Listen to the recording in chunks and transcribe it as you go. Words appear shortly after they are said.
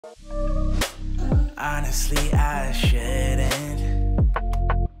Honestly, I shouldn't.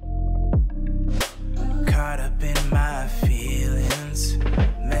 Caught up in my feelings,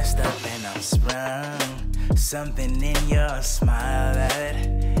 messed up and I'm sprung. Something in your smile that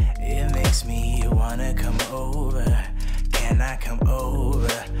it makes me wanna come over. Can I come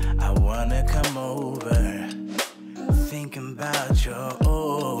over? I wanna come over. Thinking about your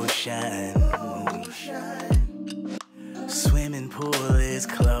ocean. Swimming pool is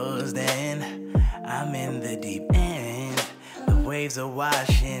closed and I'm in the deep end. The waves are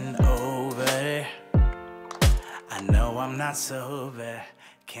washing over. I know I'm not sober.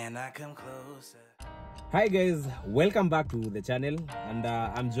 Can I come closer? Hi guys, welcome back to the channel, and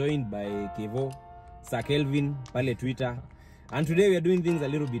I'm joined by Kevo, Sir Kelvin, pale Twitter, and today we are doing things a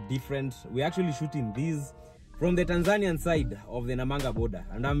little bit different. We're actually shooting these from the Tanzanian side of the Namanga border,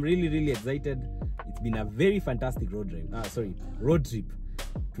 and I'm really excited. It's been a very fantastic road trip.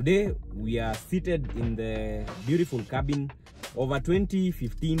 Today we are seated in the beautiful cabin of a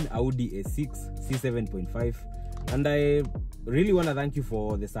 2015 Audi A6 C7.5, and I really want to thank you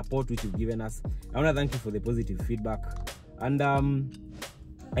for the support which you've given us. I want to thank you for the positive feedback, and I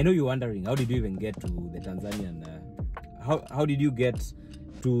know you're wondering, how did you even get to the Tanzanian how did you get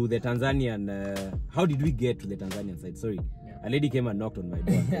to the Tanzanian how did we get to the Tanzanian side? Sorry, a lady came and knocked on my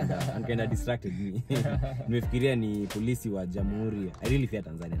door and kind of distracted me. Nimefikiria ni polisi wa Jamhuri. I really fear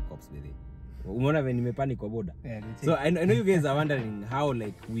Tanzanian cops with it. Umeona when nimepanic kwa border. So I know you guys are wondering how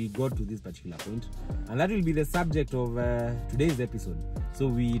we got to this particular point, and that will be the subject of today's episode. So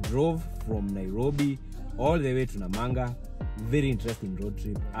we drove from Nairobi all the way to Namanga. Very interesting road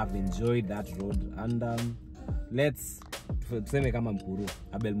trip. I've enjoyed that road, and let's tuseme kama mkuru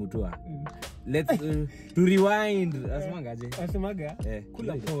Abel Mutua. Let's to rewind. Asemaga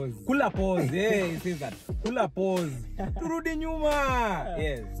kula pause. Yeah, it says that kula pause turudi nyuma.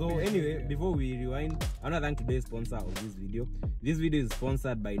 Yeah. So anyway, before we rewind, I want to thank today's sponsor of this video. This video is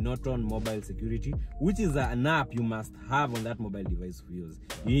sponsored by Norton Mobile Security, which is an app you must have on that mobile device of yours.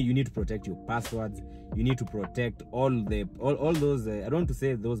 You need to protect your passwords. You need to protect all those I don't want to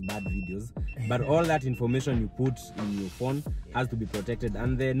say those bad videos, but all that information you put in your phone has to be protected,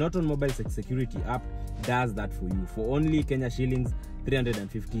 and the Norton Mobile Security app does that for you for only Kenya shillings,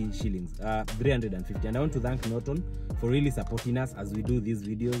 350 shillings, 350. And I want to thank Norton for really supporting us as we do these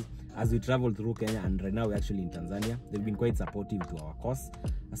videos, as we travel through Kenya, and right now we're actually in Tanzania. They've been quite supportive to our costs.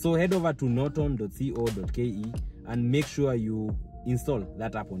 So head over to norton.co.ke and make sure you install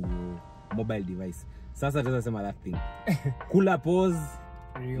that app on your mobile device. Sasa teza sema that thing. Kula pause,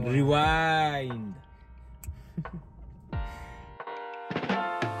 rewind.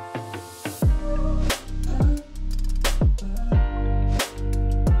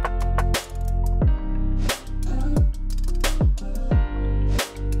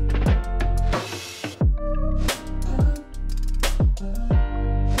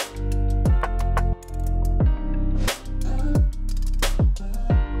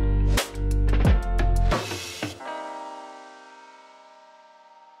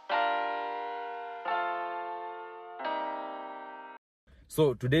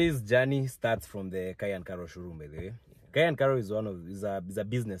 So today's journey starts from the Kairo showroom, by the way. Kairo is a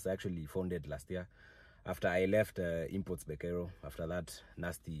business I actually founded last year after I left Imports by Cairo after that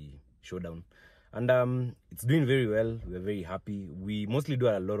nasty showdown. And it's doing very well. We're very happy. We mostly do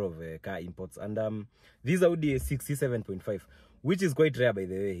a lot of car imports, and this Audi A6 C7.5, which is quite rare, by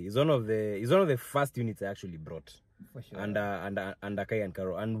the way, is one of the first units I actually brought. For sure. Under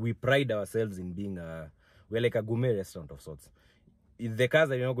Kairo, and we pride ourselves in being we're like a gourmet restaurant of sorts. The cars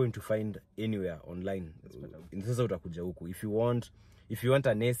that you're not going to find anywhere online. If you want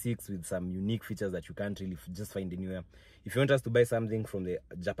an A6 with some unique features that you can't really just find anywhere, if you want us to buy something from the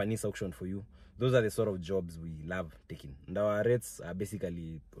Japanese auction for you, those are the sort of jobs we love taking. And our rates are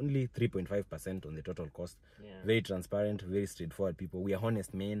basically only 3.5% on the total cost. Yeah. Very transparent, very straightforward people. We are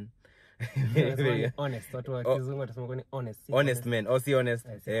honest men. Very honest. Honest men. Also honest.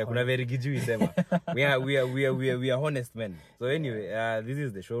 Kuna very giju isema. We are honest men. So anyway, this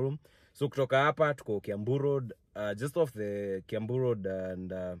is the showroom. So kutoka hapa tuko Kiambu Road, just off the Kiambu Road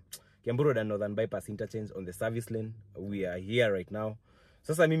and Northern Bypass interchange on the service lane. We are here right now.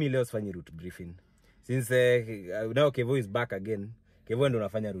 Sasa mimi leo sifanyi route briefing. Since now Kevo is back again. Kevo ndo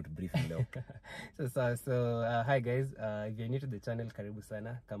unafanya route briefing leo. So hi guys, if you're new to the channel, karibu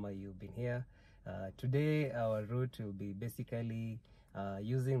sana kama you've been here. Today our route will be basically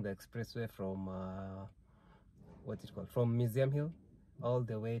using the expressway from from Museum Hill all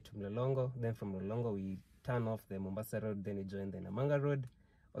the way to Mlolongo. Then from Mlolongo we turn off the Mombasa Road, then we join the Namanga Road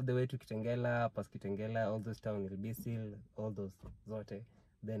all the way to Kitengela, past Kitengela, all those town Ilbisil, all those zote.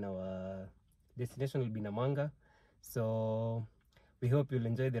 then our destination will be Namanga. So we hope you'll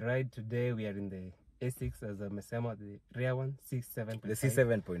enjoy the ride. Today we are in the A6, as amesema, the rear one, C7.5. The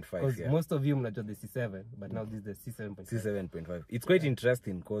C7.5. Because yeah. most of you know the C7, but now this is the C7.5. C7.5. It's quite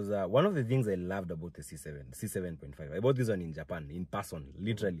interesting because one of the things I loved about the C7.5, I bought this one in Japan, in person,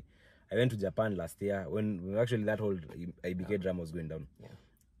 literally. I went to Japan last year when actually that whole IBK drum was going down. Yeah.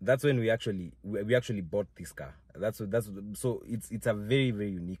 That's when we actually bought this car. So it's a very,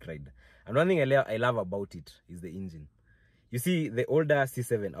 very unique ride. And one thing I love about it is the engine. You see, the older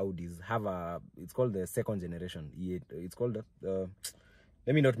C7 Audis have it's called the second generation E8. It's called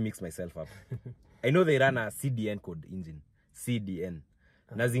let me not mix myself up. I know they run a CDN code engine, CDN.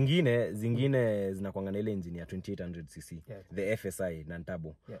 Na zingine zinakuanga na ile engine ya 2800cc, yeah. The FSI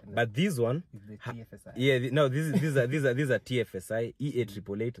non-turbo. Yeah, no. But this one is the TFSI. Yeah, no, these are TFSI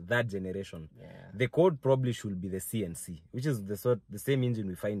E888 third generation. Yeah. The code probably should be the CNC, which is the same engine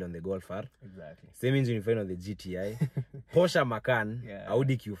we find on the Golf R. Exactly. Same engine we find on the GTI, Porsche Macan, yeah.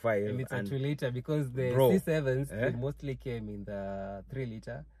 Audi Q5, and it's a 2-liter because the C7s they mostly came in the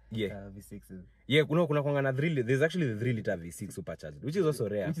 3-liter. Yeah. V6s. Yeah, there's actually the 3-liter V6 supercharged, which is also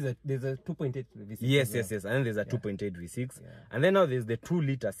rare. There's a 2.8 V6. Yes. And then there's a 2.8 V6. Yeah. And then now there's the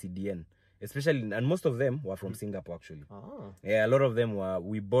 2-liter CDN. Especially, and most of them were from Singapore actually. Oh. Yeah, a lot of them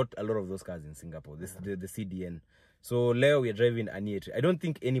we bought a lot of those cars in Singapore, the CDN. So Leo, we are driving an E8. I don't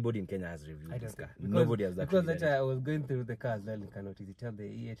think anybody in Kenya has reviewed this car. Nobody has because I was going through the cars well in Kanoti, it tell the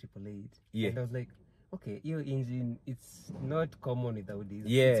E888. Yeah. And I was like, okay, your engine, it's not common with Audi.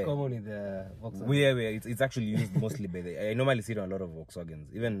 Yeah. It's common with the Volkswagen. Yeah, it's actually used mostly by I normally see it on a lot of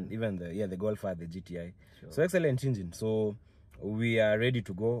Volkswagens. Even the Golf R, the GTI. Sure. So excellent engine. So we are ready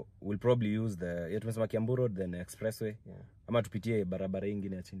to go. We'll probably use the Kiambu Road, then Expressway. Yeah. Ama tupitie barabara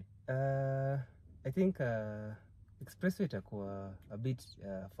ingine ya chini. I think Expressway itakuwa a bit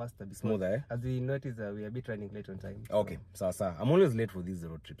faster because smoother, eh? As we notice, we are a bit running late on time. Okay, so I'm always late for these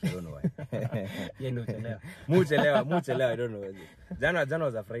road trips. I don't know why. Yeah, no, Muchelewa, I don't know. Jana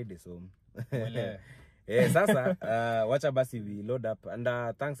was a Friday, so. Yeah, sasa, wacha basi we load up, and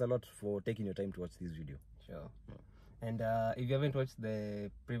thanks a lot for taking your time to watch this video. Sure. And if you haven't watched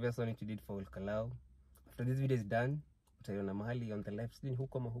the previous one which you did for Olkalau, after this video is done, utaiona mahali on the left screen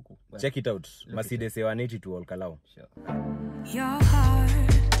huko ama huku. Check it out. Mercedes 180 to Olkalau. Sure. Your heart,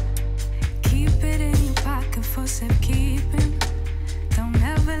 keep it in your pocket for safekeeping. Don't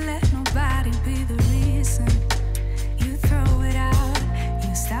ever let nobody be the reason you throw it out.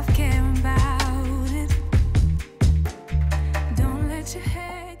 You stop caring about it. Don't let your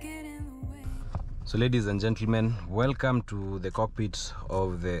hair get in the way. So ladies and gentlemen, welcome to the cockpit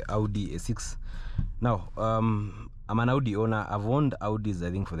of the Audi A6. Now, I'm an Audi owner. I've owned Audis,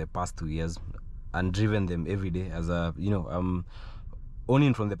 I think, for the past 2 years and driven them every day as a,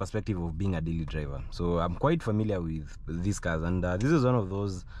 owning from the perspective of being a daily driver. So I'm quite familiar with these cars, and this is one of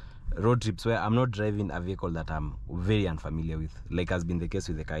those road trips where I'm not driving a vehicle that I'm very unfamiliar with, like has been the case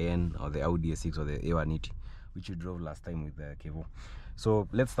with the Cayenne or the Audi A6 or the A180, which you drove last time with the Quattro. So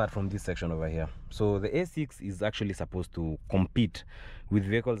let's start from this section over here. So the A6 is actually supposed to compete with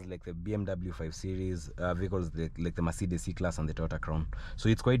vehicles like the BMW 5 Series, vehicles like the Mercedes C-Class and the Toyota Crown. So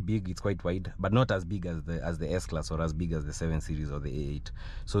it's quite big, it's quite wide, but not as big as the S-Class or as big as the 7 Series or the A8.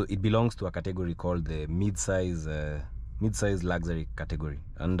 So it belongs to a category called the mid-size luxury category.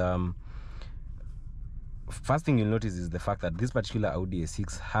 And first thing you'll notice is the fact that this particular Audi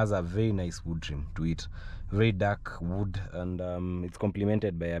A6 has a very nice wood trim to it, very dark wood, and it's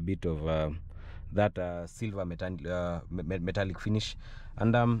complemented by a bit of that silver metallic finish,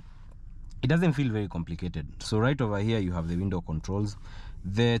 and it doesn't feel very complicated. So right over here you have the window controls.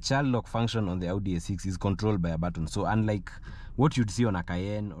 The child lock function on the Audi A6 is controlled by a button. So unlike what you'd see on a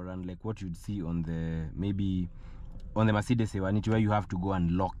Cayenne, or unlike what you'd see on the on the Mercedes A180, where you have to go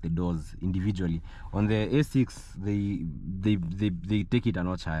and lock the doors individually, on the A6 they take it a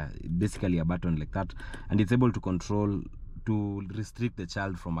notch higher, basically a button like that, and it's able to restrict the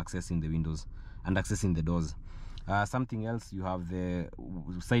child from accessing the windows and accessing the doors. Something else, you have the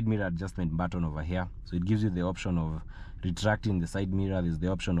side mirror adjustment button over here, so it gives you the option of retracting the side mirror. There's the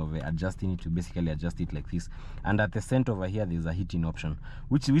option of adjusting it to basically adjust it like this, and at the center over here there's a heating option,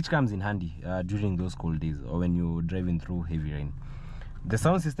 which comes in handy during those cold days or when you're driving through heavy rain. The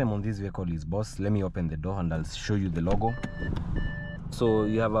sound system on this vehicle is Bose. Let me open the door and I'll show you the logo. So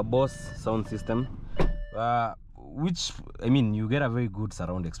you have a Bose sound system, which, I mean, you get a very good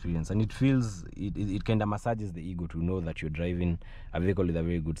surround experience, and it feels, it kind of massages the ego to know that you're driving a vehicle with a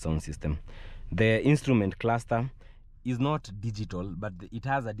very good sound system. The instrument cluster is not digital, but it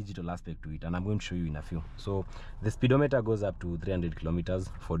has a digital aspect to it, and I'm going to show you in a few. So the speedometer goes up to 300 kilometers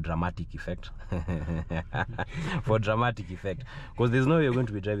for dramatic effect. For dramatic effect, because there's no way you're going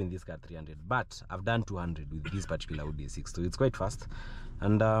to be driving this car 300, but I've done 200 with this particular Audi A6, so it's quite fast.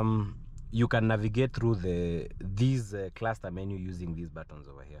 And you can navigate through these cluster menu using these buttons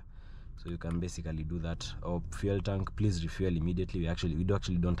over here. So you can basically do that. Or fuel tank, please refuel immediately. We actually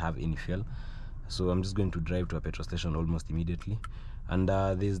don't have any fuel, so I'm just going to drive to a petrol station almost immediately. And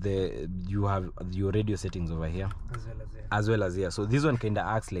there's you have your radio settings over here as well as here. So this one kind of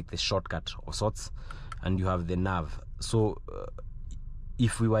acts like the shortcut of sorts, and you have the nav. So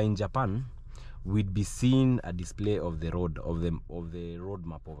if we were in Japan, we'd be seeing a display of the road of the road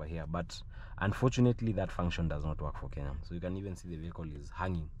map over here, but unfortunately that function does not work for Kenya. So you can even see the vehicle is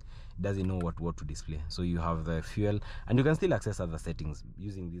hanging, it doesn't know what to display. So you have the fuel, and you can still access other settings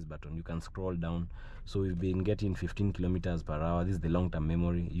using this button. You can scroll down. So we've been getting 15 kilometers per hour. This is the long-term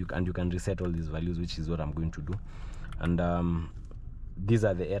memory. You can reset all these values, which is what I'm going to do. And these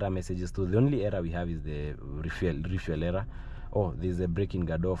are the error messages. So the only error we have is the refuel error. Oh, there's a braking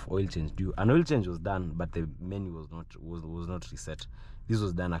guard off, oil change due. An oil change was done, but the menu was not reset. This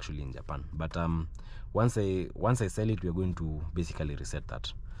was done actually in Japan, but once I sell it, we're going to basically reset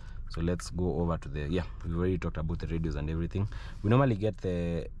that. So let's go over to we've already talked about the radios and everything. We normally get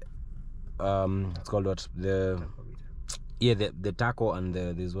the it's called what, the taco, and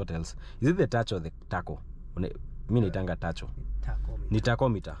there's what else? Is it the touch or the taco? Mimi naitanga tacho. Ni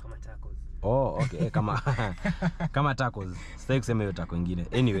tachometer. Oh, okay. Kama tacos. Sitaki kusema hiyo taco ingine.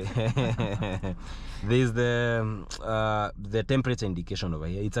 Anyway, there's the temperature indication over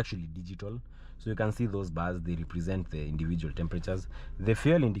here. It's actually digital. So you can see those bars, they represent the individual temperatures. The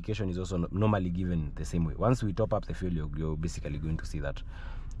fuel indication is also normally given the same way. Once we top up the fuel, you're basically going to see that.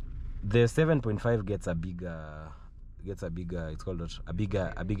 The 7.5 gets a bigger, it's called what? A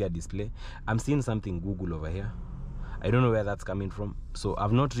bigger display. I'm seeing something Google over here. I don't know where that's coming from. So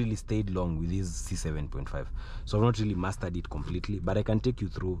I've not really stayed long with this C7.5. So I've not really mastered it completely, but I can take you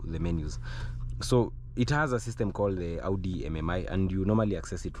through the menus. So it has a system called the Audi MMI, and you normally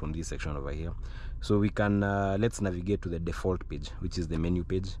access it from this section over here. So we can, let's navigate to the default page, which is the menu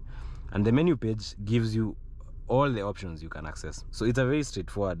page. And the menu page gives you all the options you can access. So it's a very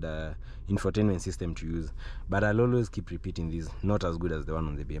straightforward infotainment system to use, but I'll always keep repeating this, not as good as the one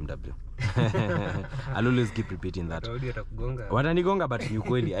on the BMW. I'll always keep repeating that. Watanigonga, but ni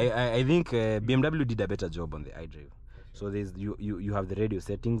ukweli. I think BMW did a better job on the iDrive. So there's you have the radio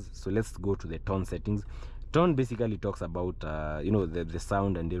settings. So let's go to the tone settings. Tone basically talks about the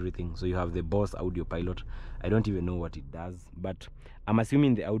sound and everything. So you have the Bose audio pilot. I don't even know what it does, but I'm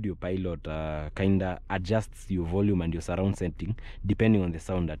assuming the audio pilot kinda adjusts your volume and your surround setting depending on the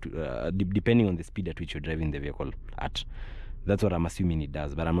sound depending on the speed at which you're driving the vehicle at. That's what I'm assuming it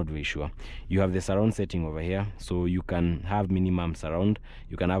does, but I'm not very sure. You have the surround setting over here, so you can have minimum surround,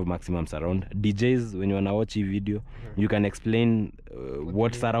 you can have maximum surround. DJs, when you wanna watch a video, you can explain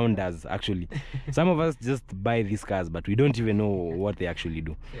what surround does actually. Some of us just buy these cars, but we don't even know what they actually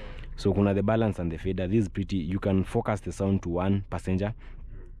do. So kuna the balance and the fader. This is pretty. You can focus the sound to one passenger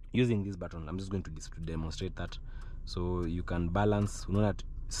using this button. I'm just going to demonstrate that. So you can balance. Unaona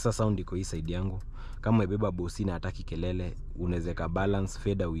sasa sound iko hii side yangu. Kama umebeba bosi na hataki kelele, unaweza ka balance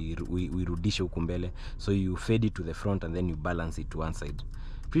fader uirudishe huko mbele. So you fade it to the front and then you balance it to one side.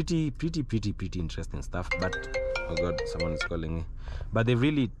 Pretty interesting stuff. But oh god, someone is calling me. But they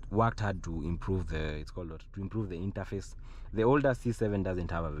really worked hard to improve the improve the interface. The older C7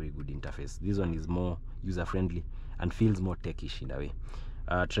 doesn't have a very good interface. This one is more user friendly and feels more techish in a way.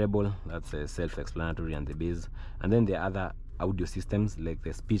 Treble, that's self-explanatory, and the bass, and then the other audio systems like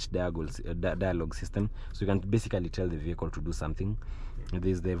the speech dialogue system, so you can basically tell the vehicle to do something.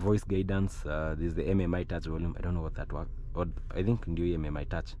 There's the voice guidance, there's the MMI touch volume. I don't know what that was, or I think ndio MMI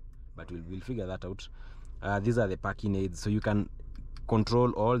touch, but we'll figure that out. These are the parking aids, so you can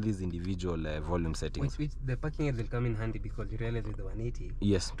control all these individual volume settings. Which the parking aids will come in handy because you realize with the 180,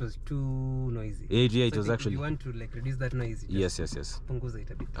 yes, it was too noisy. Yeah, it so was actually. If you want to like reduce that noise, yes. Punguza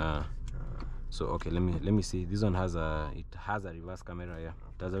it a bit. So okay, let me see. This one has a reverse camera. Yeah,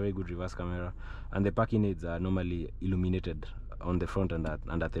 it has a very good reverse camera, and the parking aids are normally illuminated on the front and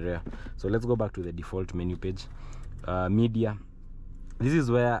at the rear. So let's go back to the default menu page. Media. This is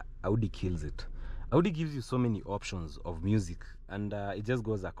where Audi kills it. Audi gives you so many options of music, and it just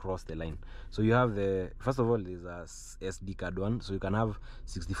goes across the line. So you have first of all, there's a SD card one, so you can have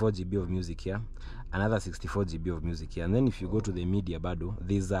 64 GB of music here, another 64 GB of music here, and then if you go to the media bado,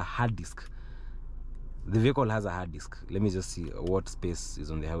 there's a hard disk. The vehicle has a hard disk. Let me just see what space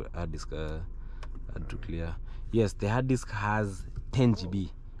is on the hard disk. Add to clear. Yes, the hard disk has 10 GB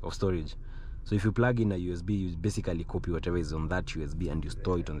of storage. So if you plug in a USB, you basically copy whatever is on that USB and you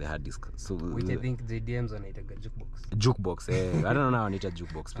store it on the hard disk. So which I think JDMs on it a jukebox. Jukebox. I don't know how I need a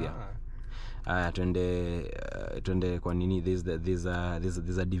jukebox. Twende kwa nini, there's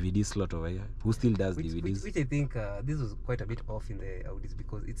a DVD slot over here. Who still does DVDs? Which I think this was quite a bit off in the Audis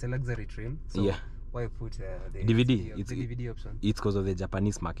because it's a luxury trim. So yeah. Why put the DVD? It's the DVD option. It's because of the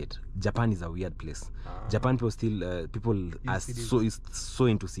Japanese market. Japan is a weird place. Japan people still people are so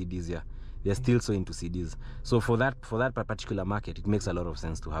into CDs. Yeah, they're still so into CDs. So for that particular market, it makes a lot of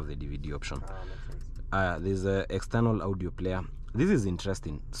sense to have the DVD option. There's an external audio player. This is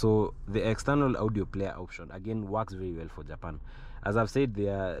interesting. So the external audio player option again works very well for Japan. As I've said,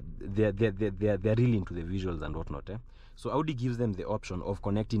 they're really into the visuals and whatnot. So Audi gives them the option of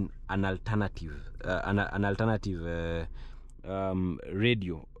connecting an alternative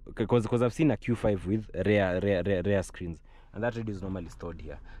radio, because I've seen a Q5 with rear screens, and that radio is normally stored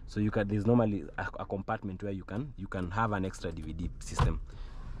here. So there's normally a compartment where you can have an extra DVD system,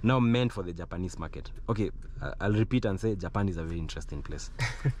 now meant for the Japanese market. Okay, I'll repeat and say Japan is a very interesting place.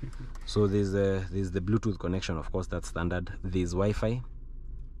 So there's the Bluetooth connection, of course, that's standard. There's Wi-Fi.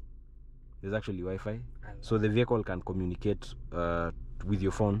 There's actually Wi-Fi, so the vehicle can communicate with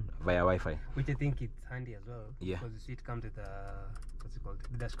your phone via Wi-Fi. Which I think it's handy as well. Yeah. Because you see it comes with what's it called?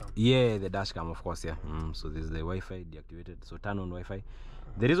 The dash cam. Yeah, the dash cam, of course. Yeah. So there's the Wi-Fi deactivated. So turn on Wi-Fi.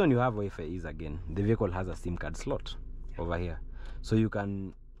 The reason you have Wi-Fi is, again, the vehicle has a SIM card slot over here, so you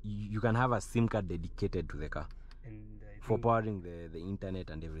can have a SIM card dedicated to the car for powering the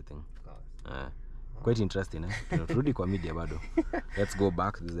internet and everything. Quite interesting, Turudi kwa media bado. Let's go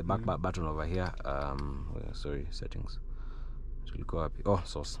back. There's the back button over here. Sorry, settings. Oh,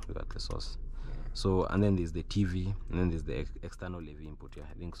 source. We got the source. So, and then there's the TV, and then there's the external AV input. Yeah,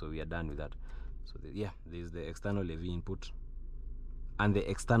 I think so. We are done with that. So there's the external AV input and the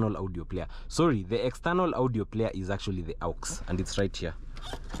external audio player. Sorry, the external audio player is actually the aux, and it's right here.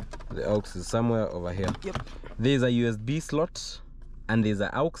 The aux is somewhere over here. Yep. There's a USB slot, and there's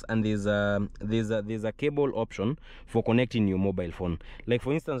a aux, and there's a cable option for connecting your mobile phone. Like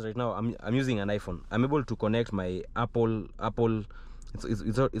for instance, right now I'm using an iPhone. I'm able to connect my Apple.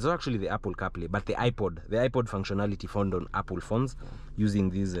 It's actually the Apple CarPlay, but the iPod functionality found on Apple phones using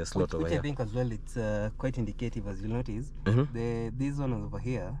this slot over here. I think as well it's quite indicative, as you'll notice. This one over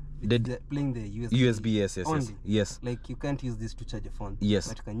here, playing the USB. Yes. Like you can't use this to charge your phone. Yes.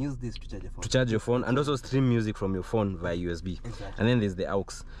 But you can use this to charge your phone. To charge your phone and also stream music from your phone via USB. Exactly. And then there's the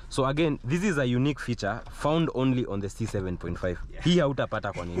aux. So again, this is a unique feature found only on the C7.5. Hii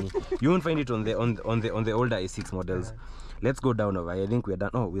hautapata kwa nini. You won't find it on the older A6 models. Let's go down over here. I think we are done.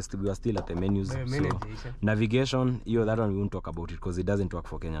 Oh, we are still at the menus. So navigation, that one we won't talk about it because it doesn't work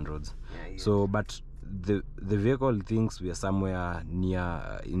for Kenyan roads. So, but the vehicle thinks we are somewhere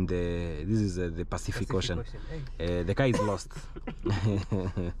near this is the Pacific Ocean. The car is lost.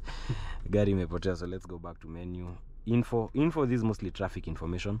 Gari imepotea. So let's go back to menu. Info. This is mostly traffic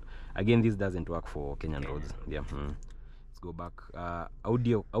information. Again, this doesn't work for Kenyan roads. Yeah. Go back.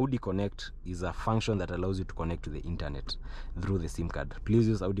 Audi Connect is a function that allows you to connect to the internet through the SIM card. Please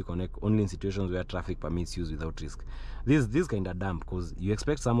use Audi Connect only in situations where traffic permits use without risk. This kind of dumb because you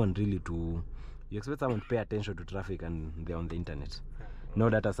expect someone to pay attention to traffic and they're on the internet.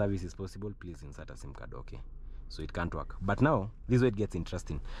 No data service is possible. Please insert a SIM card. Okay, so it can't work. But now this is where it gets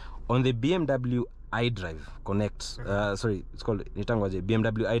interesting. On the BMW iDrive Connect, it's called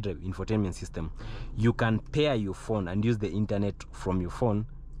BMW iDrive infotainment system. You can pair your phone and use the internet from your phone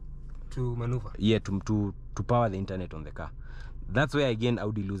to maneuver. Yeah, to power the internet on the car. That's where again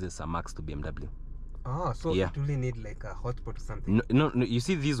Audi loses some marks to BMW. So it really need like a hotspot or something. No, you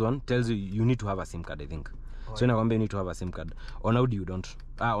see this one tells you need to have a SIM card, I think. So you need to have a SIM card. On Audi you don't.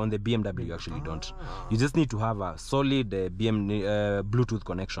 On the BMW you actually don't. You just need to have a solid Bluetooth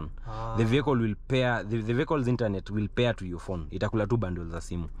connection. The vehicle will pair, the vehicle's internet will pair to your phone. Itakula two bundles za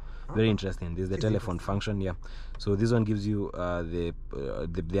simu. Very interesting. There's the telephone function. Yeah. So this one gives you the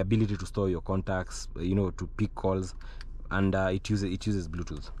ability to store your contacts, to pick calls, and it uses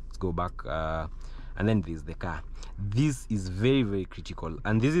Bluetooth. Let's go back. And then there's the car. This is very, very critical,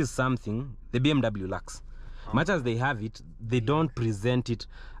 and this is something the BMW lacks. Much as they have it, they don't present it.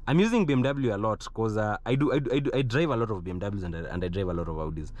 I'm using BMW a lot because I drive a lot of BMWs and I drive a lot of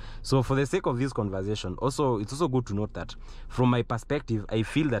Audis. So for the sake of this conversation, it's also good to note that from my perspective, I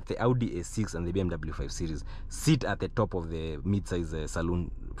feel that the Audi A6 and the BMW 5 Series sit at the top of the mid-size saloon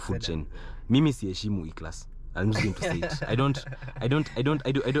food chain. Mimi siheshimu E-Class. I'm just going to say it. I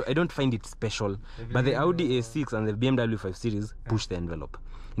don't find it special. But the Audi A6 and the BMW 5 Series push the envelope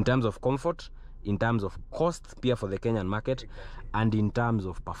in terms of comfort, in terms of cost pia for the Kenyan market, and in terms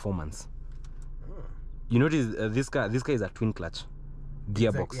of performance. You notice this car is a twin clutch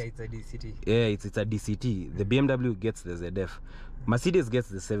gearbox. Yeah, it's a DCT. Yeah, it's a DCT. The BMW gets the ZF. Mercedes gets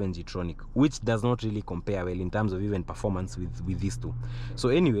the 7G Tronic, which does not really compare well in terms of even performance with these two. So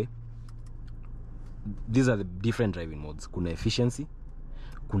anyway, these are the different driving modes. Kuna efficiency,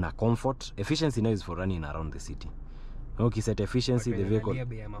 kuna comfort. Efficiency now is for running around the city. Okay, set efficiency, the vehicle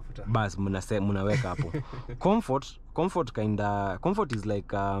bas munaweka hapo. Comfort is like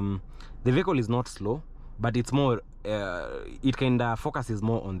the vehicle is not slow, but it's more it kinda focuses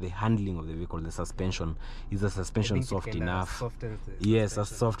more on the handling of the vehicle. The suspension, is the suspension soft enough? Yes, it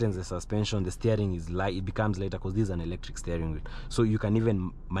softens the suspension. The steering is light, it becomes lighter because this is an electric steering wheel, so you can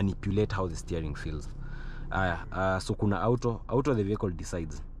even manipulate how the steering feels. So kuna auto, the vehicle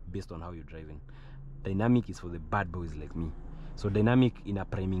decides based on how you're driving. Dynamic is for the bad boys like me. So dynamic in a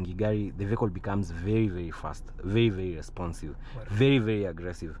priming gari, the vehicle becomes very, very fast, very, very responsive, very, very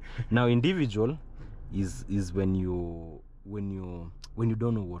aggressive. Now individual is when you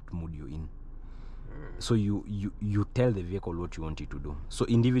don't know what mood you're in. So you tell the vehicle what you want it to do. So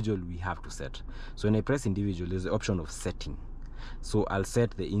individual we have to set. So when I press individual, there's the option of setting. So I'll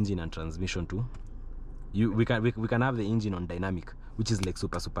set the engine and transmission to. We can have the engine on dynamic, which is like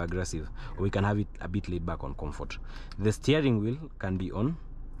super aggressive, or we can have it a bit laid back on comfort. The steering wheel can be on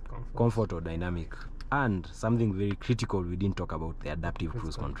comfort or dynamic. And something very critical we didn't talk about, the adaptive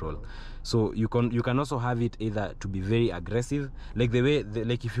cruise control. So you can also have it either to be very aggressive, like the way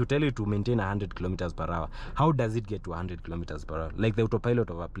like if you tell it to maintain 100 kilometers per hour, how does it get to 100 kilometers per hour? Like the autopilot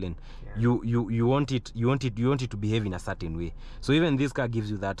of a plane, you want it to behave in a certain way. So even this car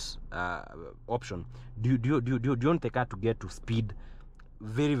gives you that option. Do you want the car to get to speed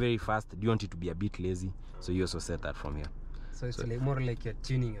very, very fast? Do you want it to be a bit lazy? So you also set that from here. So it's like more like you're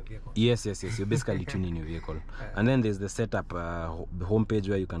tuning your vehicle. Yes. You're basically tuning your vehicle. And then there's the setup, the homepage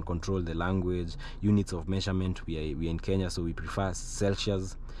where you can control the language, units of measurement. We are in Kenya, so we prefer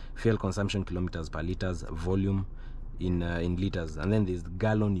Celsius, fuel consumption kilometers per liters, volume in liters. And then there's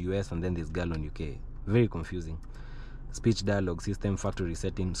gallon US, and then there's gallon UK. Very confusing. Speech dialogue system, factory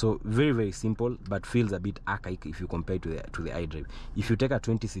setting. So very, very simple, but feels a bit archaic if you compare to the iDrive. If you take a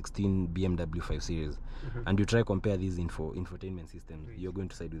 2016 BMW 5 Series and you try compare these infotainment systems, you're going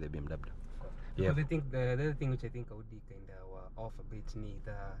to side with the BMW. Yeah. I think the other thing which I think Audi kind of off a bit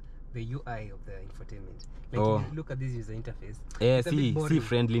the UI of the infotainment. Like if you look at this user interface. Yeah, see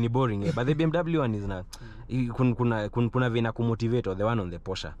friendly, ni boring. But the BMW one is not. Kuna vina kumotivate, or the one on the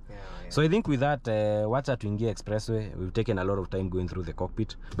Porsche. Yeah. So I think with that, wacha tuingie expressway. We've taken a lot of time going through the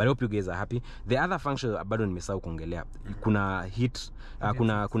cockpit, but I hope you guys are happy. The other function bado nimesahau kuongelea.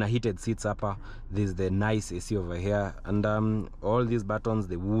 Kuna kuna heated seats hapa. There's the nice AC over here, and all these buttons,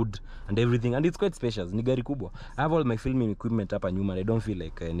 the wood and everything, and it's quite spacious. Ni gari kubwa. I have all my filming equipment hapa nyuma. I don't feel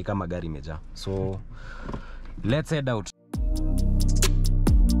like ni kama gari meja. So let's head out.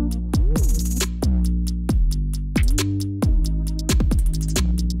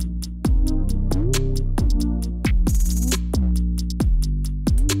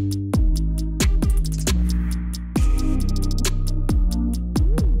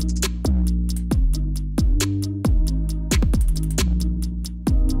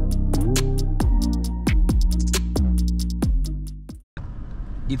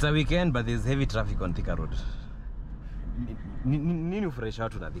 It's a weekend, but there's heavy traffic on Thika Road. Nini ufurahisha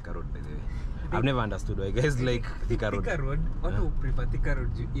watu na Thika Road, by the way? I've never understood why guys like Thika Road. Thika Road, watu prefer Thika Road.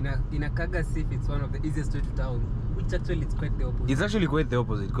 In a Kaga safe, it's one of the easiest way to town, which actually it's quite the opposite. It's actually quite the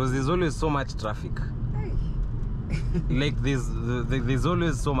opposite, because there's always so much traffic. Like there's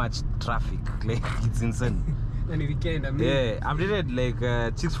always so much traffic. Like it's insane. And weekend, I mean, yeah, I've dated like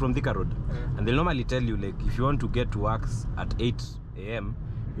chicks from Thika Road, and they normally tell you like if you want to get to work at 8 a.m.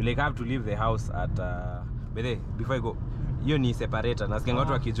 you like have to leave the house at before you go. Hiyo ni separator. Nasikia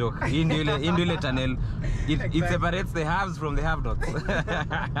watu wakijoke. Hii ndio ile tunnel. It separates the haves from the have nots.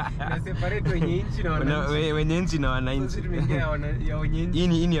 Na separate wenye inchi na wananchi. Wenye inchi na wananchi. Sisi tumeingia ya wenye inchi.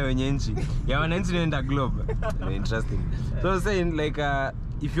 Hii ni ya wenye inchi. Ya wananchi naenda globe. Interesting. So saying like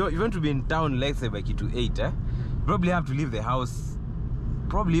if you want to be in town, let's say by kitu 8, probably have to leave the house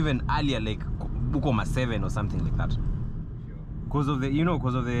probably even earlier, like Bukoma 7 or something like that. Because of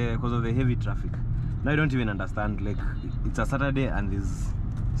the heavy traffic. Now I don't even understand, like it's a Saturday and there's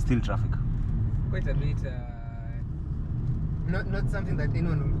still traffic. Quite a bit not something that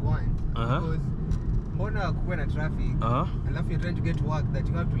anyone would want. Because mbona kuwe na traffic alafu you're trying to get to work that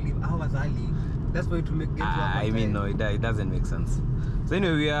you have to leave hours early. That's why to get to work. I mean, no, it doesn't make sense. So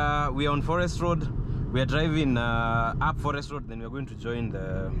anyway, we are on Forest Road. We are driving up Forest Road, then we are going to join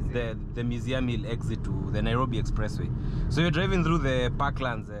the Museum Hill exit to the Nairobi Expressway. So you're driving through the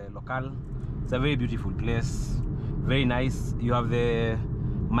Parklands locale. It's a very beautiful place, very nice. You have the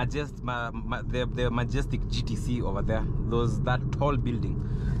majestic GTC over there. That tall building.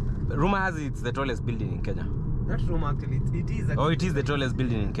 Rumor has it it's the tallest building in Kenya. Not rumor actually. It is. Actually. Oh, it is the tallest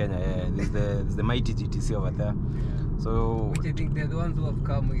building in Kenya. Yeah, there's the mighty GTC over there. So. Which I think they're the ones who have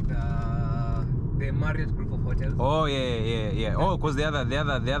come with the Marriott group of hotels. Oh yeah. Oh, because the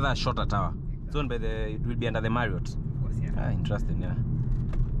other shorter tower. It's owned by it will be under the Marriott. Of course, yeah. Interesting, yeah.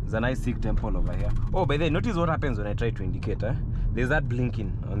 There's a nice Sikh temple over here. Oh, by the way, notice what happens when I try to indicate. There's that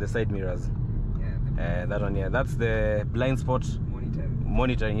blinking on the side mirrors. Yeah. That one, yeah. That's the blind spot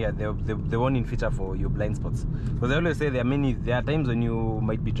monitoring. Yeah, the warning feature for your blind spots. Because I always say there are times when you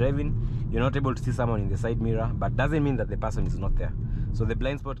might be driving, you're not able to see someone in the side mirror, but doesn't mean that the person is not there. So the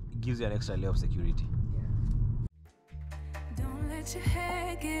blind spot gives you an extra layer of security. Don't let your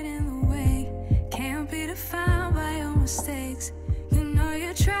hair get in the way. Can't be defined by your mistakes. You know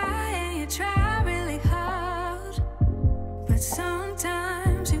you try really hard, but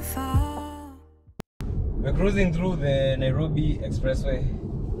sometimes you fall. We're cruising through the Nairobi Expressway,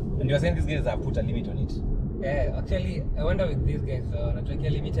 and you're saying these guys have put a limit on it. Yeah, actually, I wonder with these guys, natural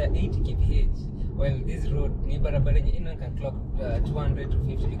limit 80 kph. Well, this road, anyone can clock 200 to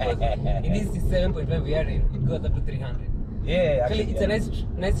 50 because in this C7.5 we are in, it goes up to 300. Yeah, actually, it's a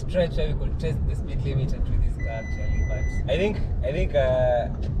nice stretch where we could test the speed limit to this car actually. But I think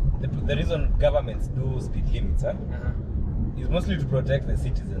the reason governments do speed limits is mostly to protect the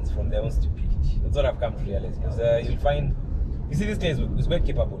citizens from their own stupidity. That's what I've come to realize. Because you'll find, you see, this guy is quite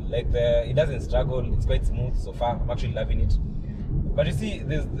capable. Like it doesn't struggle. It's quite smooth so far. I'm actually loving it. But you see,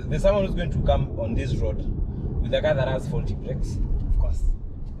 there's someone who's going to come on this road with a car that has faulty brakes. Of course.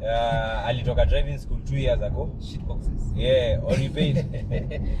 Alitoka driving school 2 years ago. Shit boxes. Yeah, or you paid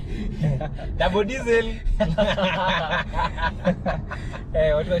double diesel.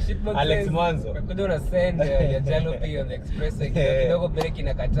 Hey, what was shit boxes? Alex Mwanzo. We're going to send your jalopy on the expressway. Kidogo break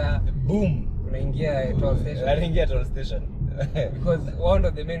inakata. Boom. Unaingia toll station. Unaingia toll station. Because one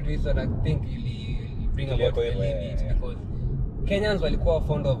of the main reasons I think you bring about the limit because Kenyans walikuwa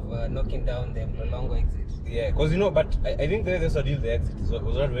fond of knocking down the Mlolongo exit. Yeah, because but I think the deal the exit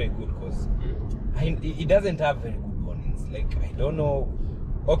was not very good because it doesn't have very good warnings. Like I don't know.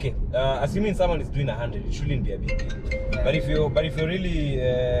 Okay, assuming someone is doing 100, it shouldn't be a big deal. Yeah. But if you're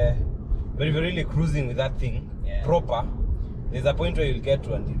really cruising with that thing proper, there's a point where you'll get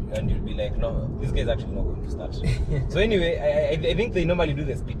to and you'll be like, no, this guy's actually not going to start. So anyway, I think they normally do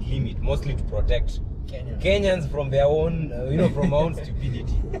the speed limit mostly to protect Kenyans from their own, from our own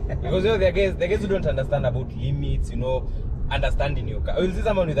stupidity. Because the guys who don't understand about limits, understanding your car. You'll see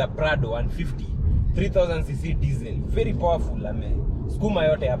someone with a Prado 150, 3000cc diesel, very powerful, skuma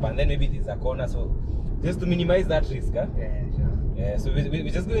yote hapa, and then maybe there's a corner. So just to minimize that risk, Yeah, sure. Yeah, so we're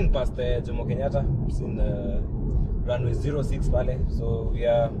just going past Jomo Kenyatta. It's in runway 06 pale. So we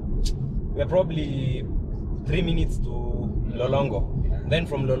are probably 3 minutes to Lolongo. Then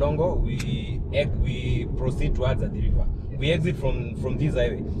from Lolongo, we proceed towards the river. Yes. We exit from this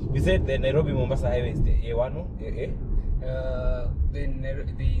highway. We said the Nairobi Mombasa highway is the A10,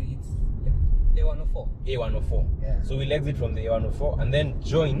 it's A104. A104. Yeah. So we'll exit from the A104 and then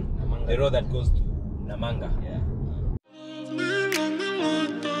join Namanga. The road that goes to Namanga. Yeah.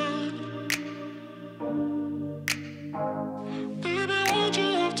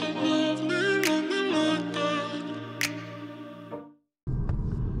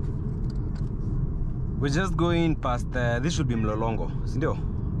 We're just going past, this should be Mlolongo, sindio?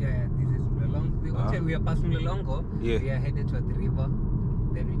 Yeah, this is Mlolongo. We are passing Mlolongo, we are headed to the river,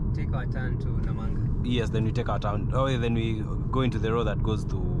 then we take our turn to Namanga. Yes, then we take our turn, then we go into the road that goes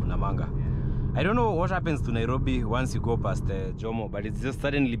to Namanga. Yeah. I don't know what happens to Nairobi once you go past Jomo, but it just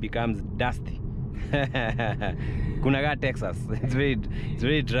suddenly becomes dusty. Kunaga, Texas. It's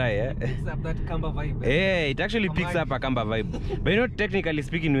very dry, It picks up that Kamba vibe. Yeah, it actually picks up a Kamba vibe. But technically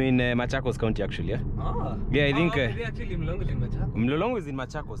speaking, we're in Machakos County actually, yeah? Oh. Yeah, I think actually Mlolongo is in Machakos. Mlolongo is in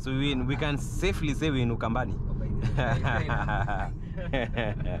Machakos, so we can safely say we're in Ukambani.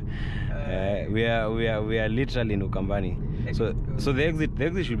 We are literally in Ukambani. So the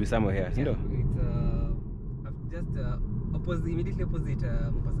exit should be somewhere here, yeah, it's just immediately opposite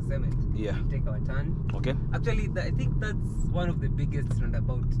Mombasa Cement. Yeah. We take our turn. Okay. Actually, I think that's one of the biggest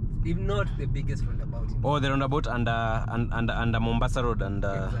roundabout, if not the biggest roundabout. The roundabout under Mombasa Road and.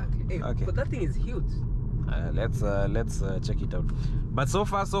 Exactly. Hey, okay. But that thing is huge. Let's check it out. But so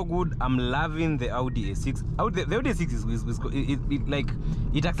far so good. I'm loving the Audi A6. The Audi A6 is like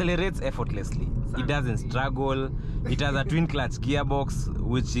it accelerates effortlessly. It doesn't struggle. It has a twin clutch gearbox,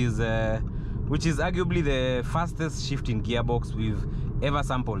 which is arguably the fastest shifting gearbox we've ever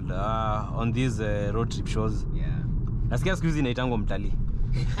sampled on these road trip shows. Yeah. Nasikia siku hizi naitango mtalii.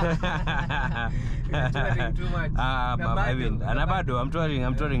 Too much. I mean,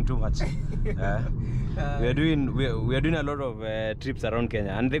 I'm touring too much. We are doing a lot of trips around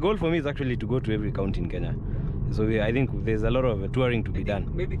Kenya, and the goal for me is actually to go to every county in Kenya. So I think there's a lot of touring to be done.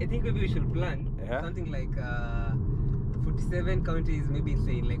 I think maybe we should plan something like 47 counties, maybe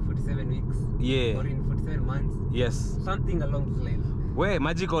say like 47 weeks. Yeah. Or in 47 months. Yes. Something along those lines. Where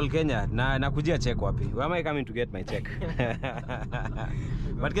magical Kenya nakujia check wapi? Where am I coming to get my check?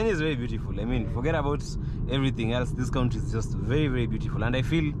 But Kenya is very beautiful. I mean, forget about everything else. This country is just very, very beautiful, and I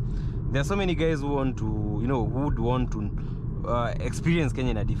feel there are so many guys who want to, who would want to experience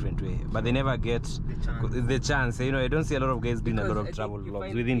Kenya in a different way, but they never get the chance. I don't see a lot of guys doing a lot of travel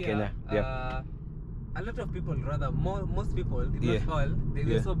vlogs within Kenya. A lot of people, rather most people, not all, they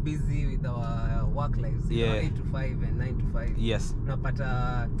were so busy with our work lives, 8 to 5 and 9 to 5. Yes. No, but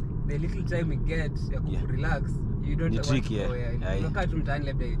the little time we get to relax, you don't want to go with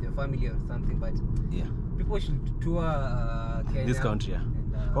your family or something, but people should tour Kenya. This country,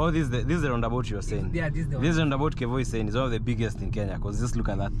 this is the roundabout you're saying. This roundabout Kevo is saying is one of the biggest in Kenya, because just look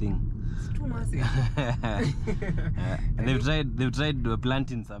at that thing. It's too massive. And they've tried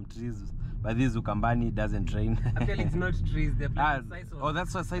planting some trees, but this Ukambani doesn't rain. Actually, it's not trees. They're planting sisal. Oh,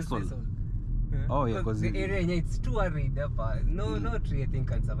 that's what sisal. Oh yeah, because the area it's too arid. No tree I think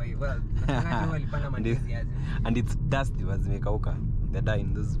can survive. Well, and it's dusty. They're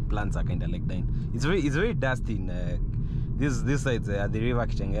dying. Those plants are kind of like dying. It's very dusty in this side at the river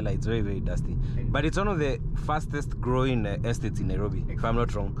Kitengela. It's very, very dusty. But it's one of the fastest growing estates in Nairobi, if I'm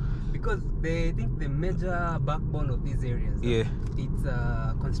not wrong. Because they think the major backbone of these areas, it's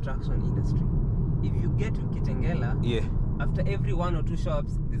construction industry. If you get to Kitengela, after every 1 or 2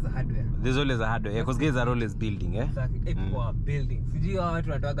 shops, there's a hardware. There's always a hardware, because guys are always building, Exactly. People are building.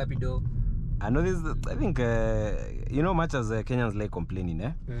 I know this. I think much as Kenyans like complaining,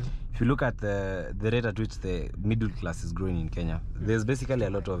 if you look at the rate at which the middle class is growing in Kenya, there's basically a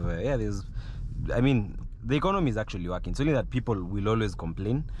lot of the economy is actually working. It's only that people will always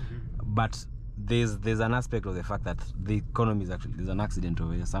complain, but there's an aspect of the fact that the economy is actually, there's an accident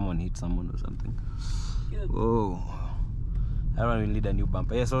over here, someone hit someone or something. Oh, I don't really need a new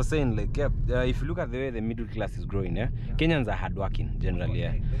bumper. So I was saying, if you look at the way the middle class is growing, Kenyans are hardworking generally.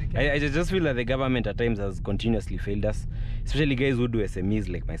 I just feel that the government at times has continuously failed us, especially guys who do SMEs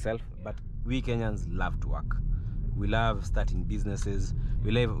like myself. But we Kenyans love to work. We love starting businesses.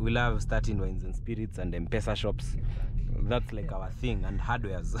 We love starting wines and spirits and M-Pesa shops. That's like our thing, and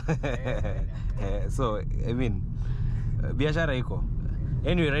hardwares. So I mean, biashara iko.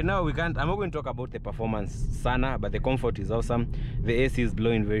 Anyway, right now I'm not going to talk about the performance sana, but the comfort is awesome. The AC is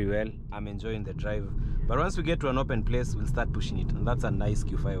blowing very well. I'm enjoying the drive. But once we get to an open place, we'll start pushing it. And that's a nice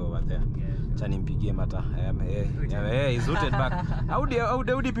Q5 over there. Chanimpigie mata. He's rooted back.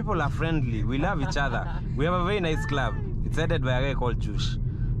 Audi people are friendly. We love each other. We have a very nice club. It's headed by a guy called Jush.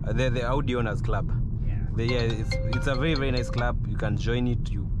 The Audi Owners Club. It's a very, very nice club. You can join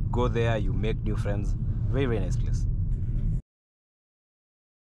it. You go there. You make new friends. Very, very nice place.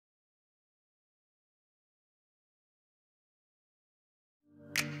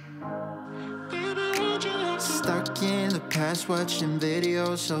 Stuck in the past watching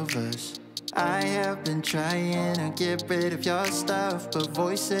videos of us. I have been trying to get rid of your stuff, but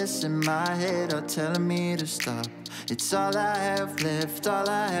voices in my head are telling me to stop. It's all I have left, all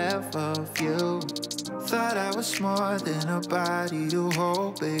I have of you. Thought I was more than a body to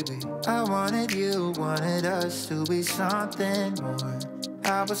hold, baby. I wanted you, wanted us to be something more.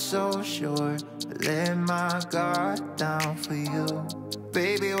 I was so sure, I let my guard down for you.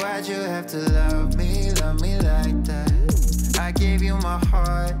 Baby, why'd you have to love me like that? I gave you my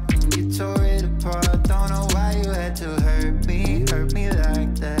heart and you tore it apart. Don't know why you had to hurt me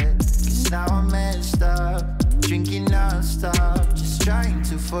like that. Cause now I'm messed up, drinking non-stop, just trying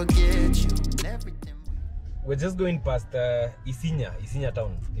to forget you and everything. We're just going past Isinya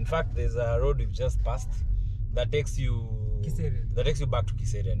town. In fact, there's a road we've just passed that takes you back to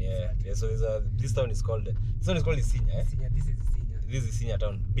Kiserian. Yeah. So this town is called Isinya. This is Isinya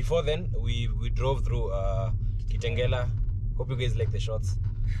town. Before then, we drove through Kitengela. Hope you guys like the shots.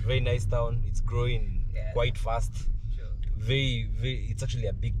 Very nice town. It's growing quite fast. Sure. Very, it's actually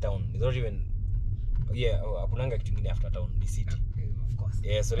a big town. It's not even akunanga kitu ingine after town, the city. Of course.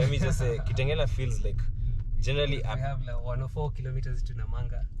 Yeah, so let me just say Kitengela feels like Generally, we have like 104 kilometers to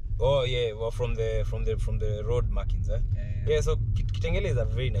Namanga. Oh yeah, well, from the road markings, eh? Yeah. So Kitengela is a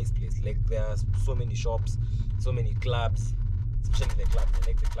very nice place. Like there are so many shops, so many clubs, especially the clubs. I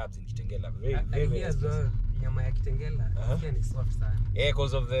like the clubs in Kitengela. Very nice place. Nyama ya Kitengela ni soft sana. Yeah,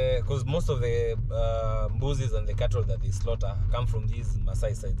 because most of the boses and the cattle that they slaughter come from these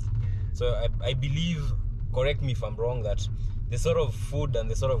Maasai sides. Yeah. So I believe, correct me if I'm wrong, that the sort of food and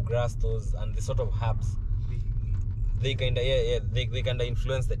the sort of grass and the sort of herbs, they kinda they kinda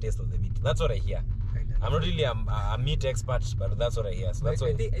influence the taste of the meat. That's what I hear. I'm not really a meat expert, but that's what I hear. So that's why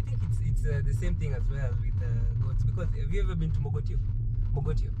I think it's the same thing as well with goats. Because have you ever been to Mogotio?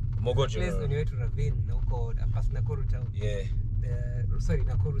 Place on your way to Ravine, past Nakuru town. Yeah.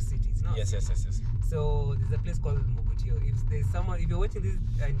 Nakuru city. No? Yes. So there's a place called Mogotio. If you're watching this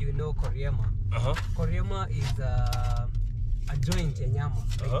and you know Koriema, Koriema is a joint ya nyama.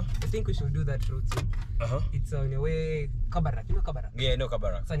 I think we should do that road trip. It's on your way Kabarak. You know Kabarak? Yeah, I know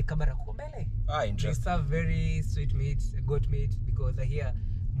Kabarak. So ni Kabarak huko mbele. Interesting. They serve very sweet meat, goat meat, because I hear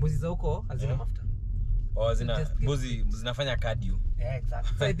mbuzi za huko hazina mafuta. Mbuzi zinafanya cardio. Yeah,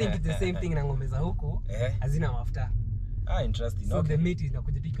 exactly. So I think it's the same thing na ng'ombe za huko hazina mafuta. Interesting. So the meat is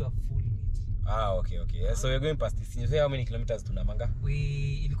nakujipika full meat. Okay. Yeah. So we're going past this. You say how many kilometers to Namanga?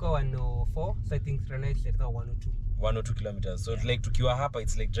 Ilikuwa 104, so I think tonight it's 102 kilometers. So like tukiwa hapa,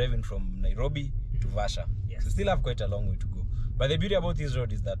 it's like driving from Nairobi to Vasha. Yes. So still have quite a long way to go. But the beauty about this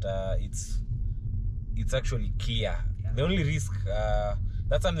road is that it's actually clear. Yeah. The only risk,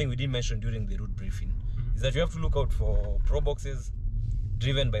 that's something we didn't mention during the route briefing, is that you have to look out for pro boxes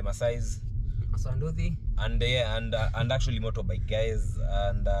driven by Maasais. And actually motorbike guys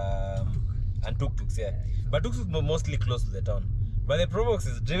and tuk-tuks, yeah. But tuk-tuks are mostly close to the town. But the pro box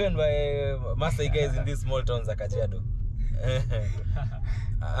is driven by Maasai guys in these small towns like Kajiado.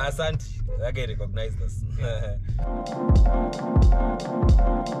 Asante, that guy recognized us.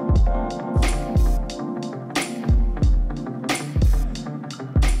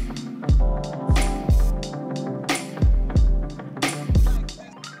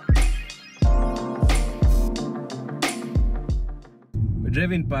 We're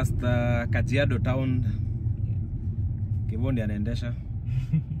driving past Kajiado town. Kibondi anaendesha.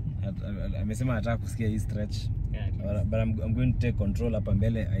 Amesema anataka kusikia hii stretch. But I'm going to take control hapa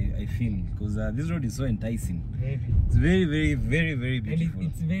mbele. I feel because this road is so enticing. It's very beautiful. And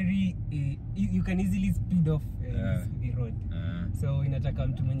it's very you can easily speed off the road. So inataka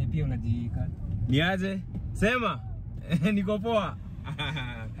mtu mwenye pia unajika. Niaje? Sema. Niko poa.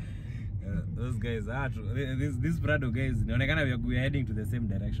 Those guys are this Prado guys, inaonekana we are heading to the same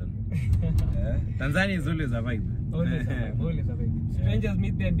direction. Tanzania is always a vibe. Always a vibe. Strangers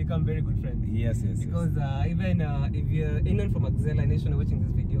meet there and become very good friends. Yes. Because even if you're anyone from Axela Nation watching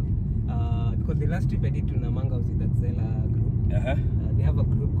this video, because the last trip I did to Namanga was with Axela group. They have a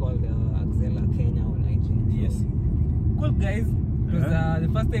group called Axela Kenya on IG. Yes. Cool guys. It was the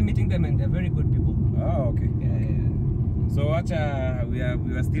first time meeting them and they're very good people. Oh, okay. Yeah. So we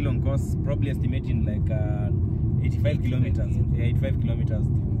are still on course, probably estimating like 85 kilometers. Yeah, 85 kilometers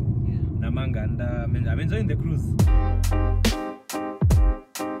to Namanga, and I'm enjoying the cruise.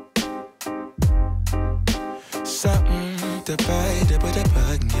 Something to buy the button,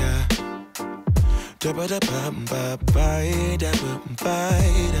 yeah. The button,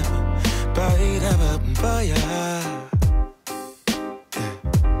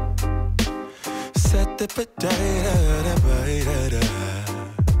 set the potato,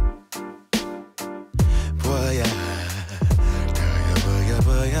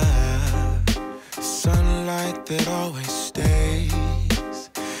 sunlight that always stays,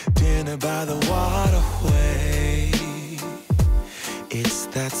 dinner by the waterway. It's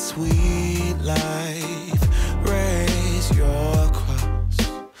that sweet life. Raise your cross.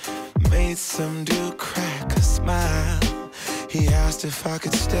 Made some dude crack a smile. He asked if I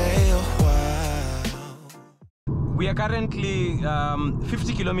could stay a while. We are currently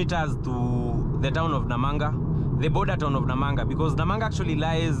 50 kilometers to the town of Namanga, the border town of Namanga, because Namanga actually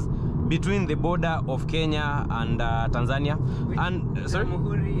lies between the border of Kenya and Tanzania. And sorry?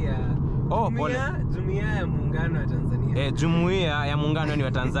 Jumuiya ya Muungano wa Tanzania. Jumuiya ya Muungano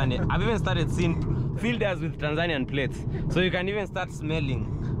wa Tanzania. I've even started seeing fielders with Tanzanian plates, so you can even start smelling.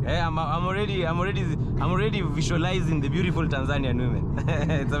 I'm already visualizing the beautiful Tanzanian women.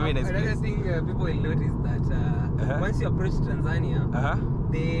 It's a very nice place. Another thing people will notice that once you approach Tanzania,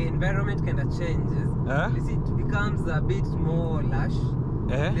 the environment kind of changes. You see, it becomes a bit more lush.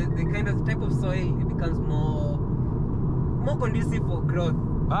 The kind of type of soil, it becomes more conducive for growth.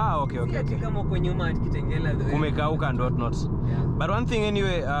 Okay. Kama huko nyuma Kitengela umekauka and whatnot. But one thing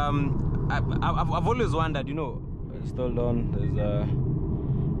anyway, I've always wondered, you know. Just hold on. There's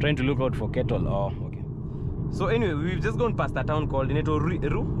trying to look out for kettle. Oh, okay. So anyway, we've just gone past a town called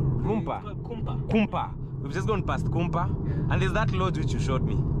Rumpa. Kumpa. We've just gone past Kumpa, and there's that lodge which you showed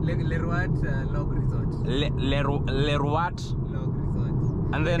me. Leruat Log Resort. Leruat Log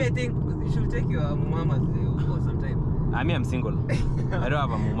Resort. And then Maybe I think you should take your mama's for some time. I mean, I'm single. I don't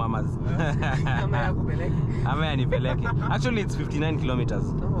have a mama's. Actually, it's 59 kilometers.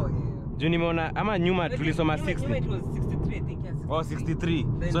 Oh, yeah. Junimona, ama nyuma tulisoma 60. It was 63, I think. Yeah, 63. Oh, 63.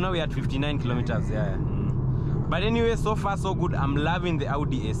 So now we're at 59 kilometers. Yeah. But anyway, so far so good. I'm loving the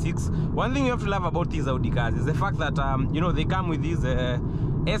Audi A6. One thing you have to love about these Audi cars is the fact that you know, they come with this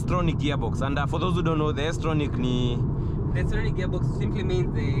S-tronic gearbox. And for those who don't know, the S-tronic The S-tronic gearbox simply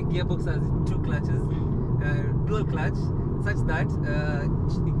means the gearbox has 2 clutches, dual clutch, such that the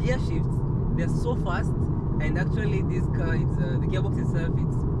gear shifts, they're so fast, and actually this car, the gearbox itself,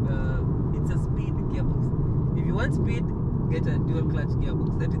 it's a speed gearbox. If you want speed, get a dual clutch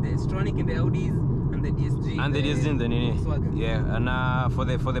gearbox. That is the S-tronic in the Audis and the DSG. And the DSG in the Volkswagen. Yeah, and for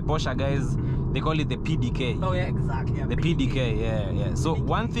the Porsche guys, they call it the PDK. Oh yeah, exactly. Yeah, the PDK, yeah. So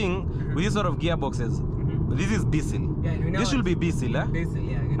one thing with this sort of gearboxes, this is B-seal. Yeah, this should be B-seal, huh? B-seal,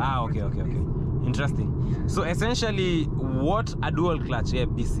 yeah. Okay. Interesting. Yeah. So essentially, what a dual clutch,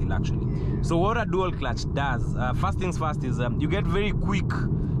 B-seal actually. Yeah. So what a dual clutch does, first things first is you get very quick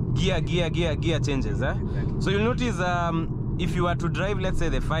gear changes. Exactly. So you'll notice if you were to drive, let's say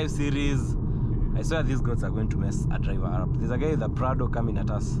the 5 Series, I swear these goats are going to mess a driver up. There's a guy with a Prado coming at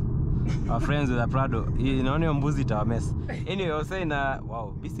us. Our friends with a Prado. Mess. Anyway, I was saying,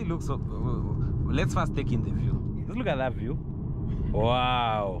 wow, BC looks so. Let's first take in the view. Just look at that view.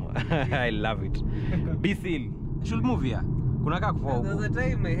 Wow, I love it. BC should move here. There was a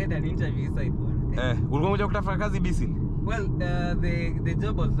time I had an interview inside one. Well, the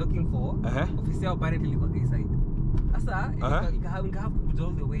job I was looking for, officer apparently got this side. Asa, you have to go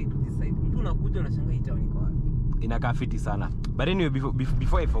all the way to this side. Inakaa fiti sana. But anyway,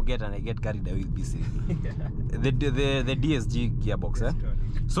 before I forget and I get carried away with BC, the DSG gearbox.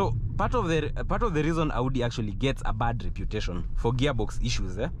 So part of the reason Audi actually gets a bad reputation for gearbox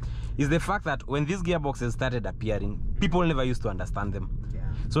issues is the fact that when these gearboxes started appearing, people never used to understand them.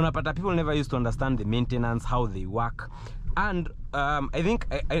 So napata people never used to understand the maintenance, how they work. And I think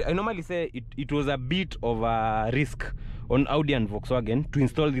I normally say it was a bit of a risk on Audi and Volkswagen to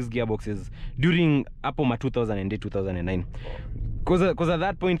install these gearboxes during Apoma 2008, 2009. Because at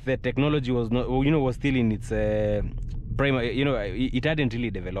that point the technology was not, was still in its primary, it hadn't really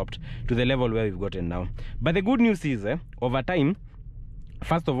developed to the level where we've gotten now. But the good news is over time,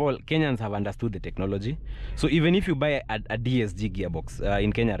 first of all, Kenyans have understood the technology. So even if you buy a DSG gearbox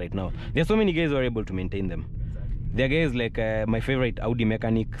in Kenya right now, there are so many guys who are able to maintain them. There are guys like my favorite Audi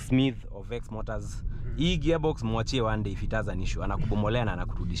mechanic, Smith of Vex Motors. Hii gearbox mwachie one day if it has an issue. Anakubomolea na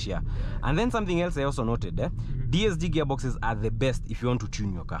anakurudishia. And then something else I also noted, DSG gearboxes are the best if you want to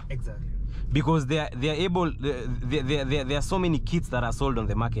tune your car. Exactly. Because they are able, there are so many kits that are sold on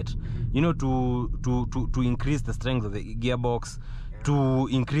the market, to increase the strength of the gearbox, to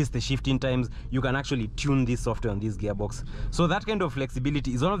increase the shifting times. You can actually tune this software on this gearbox. So that kind of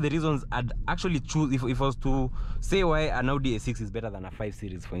flexibility is one of the reasons I'd actually choose, if I was to say why an Audi A6 is better than a 5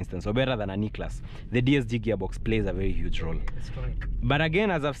 Series, for instance, or better than an E-Class, the DSG gearbox plays a very huge role. But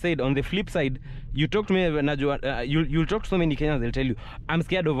again, as I've said, on the flip side, you talk to me, you'll talk to so many Kenyans, they'll tell you, I'm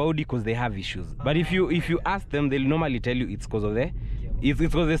scared of Audi because they have issues. But if you ask them, they'll normally tell you it's because of it's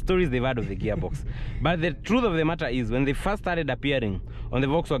because the stories they've had of the gearbox. But the truth of the matter is, when they first started appearing on the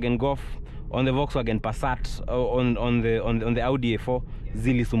Volkswagen Golf, on the Volkswagen Passat, on the Audi A4,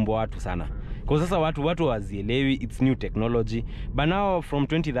 zilisumbua watu sana. Because sasa watu wazielewi, it's new technology. But now from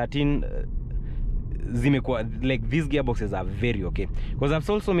 2013, like these gearboxes are very okay. Because I've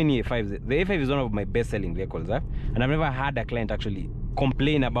sold so many A5s. The A5 is one of my best-selling vehicles, and I've never had a client actually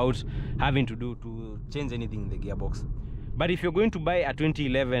complain about having to change anything in the gearbox. But if you're going to buy a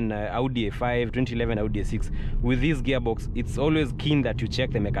 2011 Audi A5, 2011 Audi A6 with this gearbox, it's always keen that you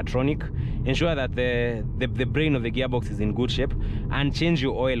check the mechatronic, ensure that the brain of the gearbox is in good shape, and change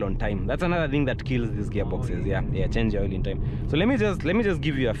your oil on time. That's another thing that kills these gearboxes. Yeah, change your oil in time. So let me just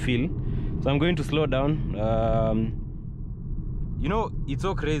give you a feel. So I'm going to slow down. It's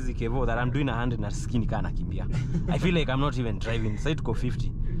so crazy, Kevo, that I'm doing 100 na skinny car nakimbia. I feel like I'm not even driving. Say to go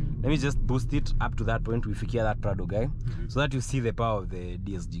 50. Let me just boost it up to that point. We fikia that Prado guy, so that you see the power of the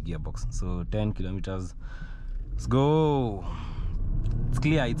DSG gearbox. So 10 kilometers. Let's go. It's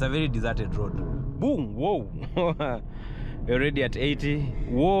clear. It's a very deserted road. Boom. Whoa. We're already at 80.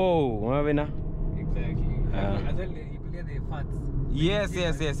 Whoa. Exactly. You could hear the farts. Yes.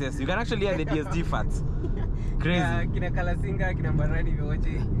 You can actually hear the DSG fats. Crazy. Kina Kalasinga, kina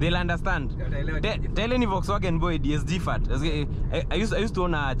Barani, they'll understand. Tell any Volkswagen boy DSG fat. I used to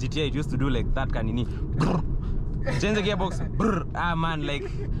own a GTA. It used to do like that kanini. Change the gearbox. Brr. Ah man, like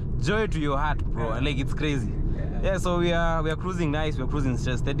joy to your heart, bro. Like it's crazy. Yeah, so we are cruising nice. We're cruising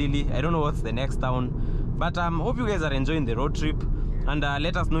steadily. I don't know what's the next town, but hope you guys are enjoying the road trip, and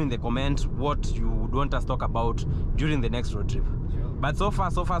let us know in the comments what you would want us to talk about during the next road trip. Sure. But so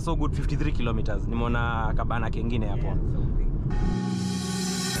far so good. 53 kilometers. Nimona kabana kengine hapo.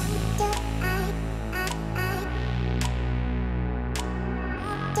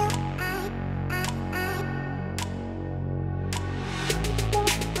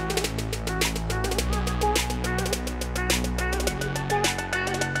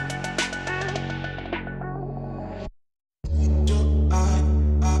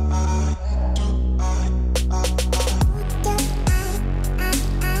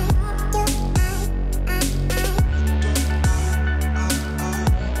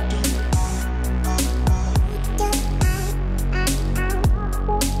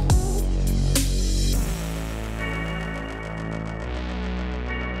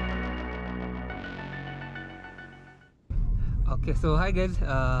 Okay, so hi guys,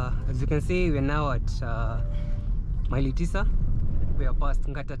 as you can see, we're now at Mailitisa. We are past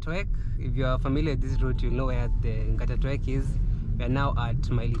Ngatatwek. If you are familiar with this route, you'll know where the Ngatatwek is. We are now at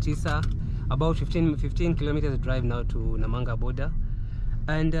Mailitisa, about 15 kilometers drive now to Namanga border.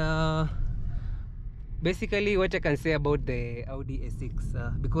 And basically what I can say about the Audi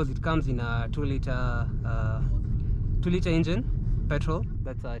A6, because it comes in a 2-liter engine, petrol,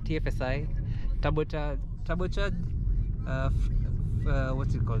 that's a TFSI, turbocharged,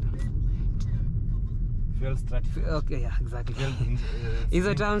 what's it called? Fuel stratified. Okay, yeah, exactly.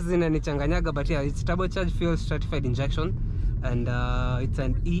 Hizo terms zinanichanganya, but yeah, it's turbocharged fuel stratified injection, and it's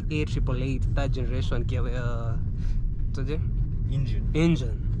an EA888 third generation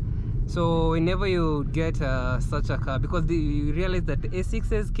engine. So whenever you get such a car, because you realize that the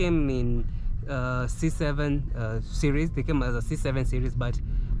A6s came in C7 series, they came as a C7 series, but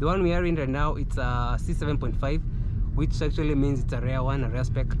the one we are in right now, it's a C7.5, which actually means it's a rare one, a rare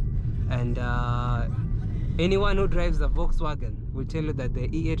spec. And anyone who drives a Volkswagen will tell you that the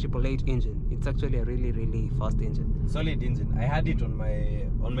EA888 engine, it's actually a really fast engine. Solid engine. I had it on my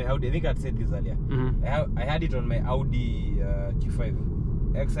Audi. I think I'd said this earlier. I had it on my Audi Q5.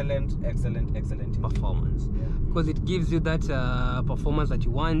 Excellent Performance. Yeah. Because it gives you that performance that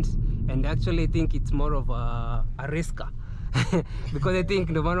you want, and actually I think it's more of a race car. Because I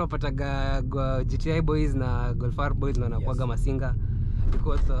think the one wapataga GTI boys na Golf R boys na nakwaga masinga,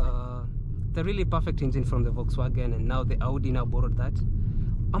 because it's a really perfect engine from the Volkswagen, and now the Audi now borrowed that.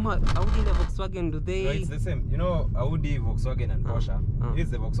 Audi and the Volkswagen, do they? No, it's the same. You know, Audi, Volkswagen, and Porsche. It's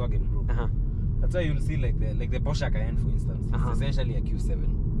the Volkswagen group. That's why you'll see like the Porsche Cayenne, for instance. It's essentially a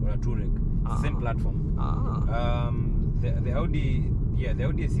Q7 or a Touareg. It's the same platform. The Audi, the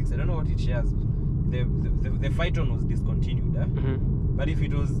Audi A6. I don't know what it shares. The Phaeton was discontinued. But if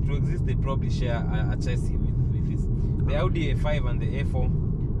it was to exist, they'd probably share a chassis with this. The Audi A5 and the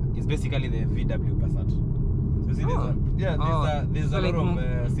A4 is basically the VW Passat. So see, there's a lot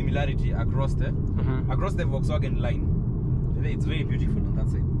of similarity across the Volkswagen line. It's very beautiful on that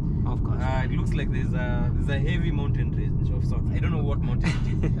side. Of course. It looks like there's a heavy mountain range of sorts. I don't know what mountain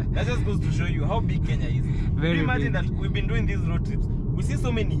it is. That just goes to show you how big Kenya is. Can you imagine that we've been doing these road trips? We see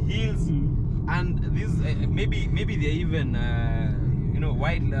so many hills, and these maybe they're even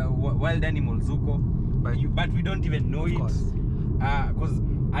wild animals, Zuko, but we don't even know it. Because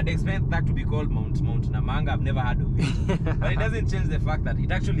I'd expect that to be called Mount Namanga. I've never heard of it, but it doesn't change the fact that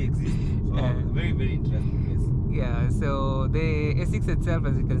it actually exists. So very interesting place. Yeah, so the A6 itself,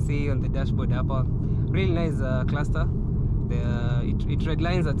 as you can see on the dashboard upper, really nice cluster. It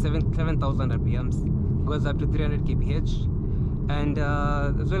redlines at 7,000 RPMs, goes up to 300 kph, and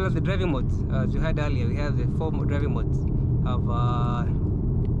as well as the driving modes. As you heard earlier, we have the 4 driving modes. We have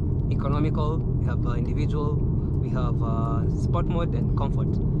economical, we have individual, we have sport mode, and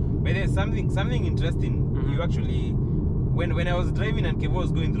comfort. But there's something interesting. You actually, when I was driving and Kevo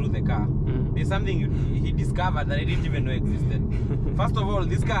was going through the car, there's something he discovered that I didn't even know existed. First of all,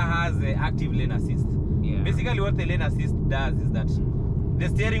 this car has active lane assist. Basically what the lane assist does is that the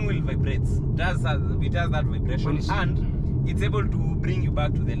steering wheel vibrates. It has that vibration, and it's able to bring you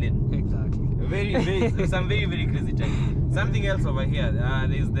back to the lane. Exactly. Some very crazy time. Something else over here,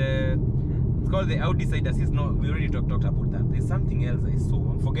 there's it's called the Audi side assist. No, we already talked about that. There's something else I saw.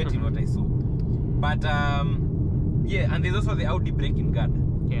 I'm forgetting what I saw. But and there's also the Audi braking guard,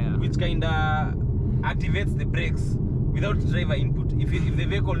 which kinda activates the brakes without driver input. If the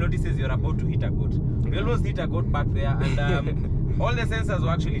vehicle notices you're about to hit a goat, we almost hit a goat back there, and all the sensors were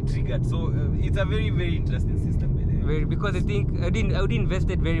actually triggered. So it's a very, very interesting system. Because I think Audi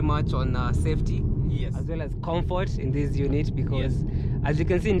invested very much on safety, yes, as well as comfort in this unit, because as you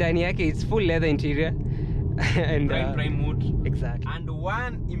can see in ndani yake, it's full leather interior. And prime mode. Exactly. And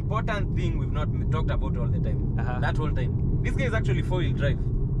one important thing we've not talked about all the time, that whole time, this guy is actually 4-wheel drive.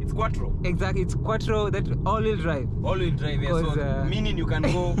 It's Quattro. Exactly, it's Quattro, that all-wheel drive. All-wheel drive, yeah. So meaning you can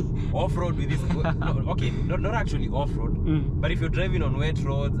go off-road with this. Okay, not actually off-road, but if you're driving on wet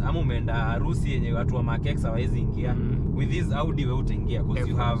roads, amumenda Rusi yenye watu wa Makex hawezi ingia, with this Audi we utaingia because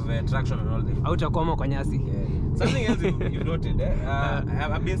you have traction on all the. Hautakwama kwa nyasi. Something else you've noted,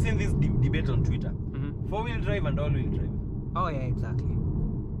 I've been seeing this debate on Twitter. 4-wheel drive and all-wheel drive. Oh yeah, exactly.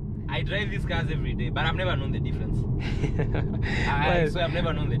 I drive these cars every day, but I've never known the difference. So I've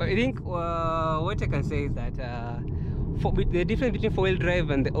never known the difference. I think what I can say is that the difference between 4-wheel drive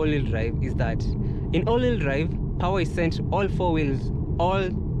and the all-wheel drive is that in all-wheel drive, power is sent to all 4 wheels all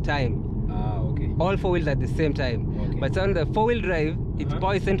time. Okay. All 4 wheels at the same time. Okay. But on the 4-wheel drive, it's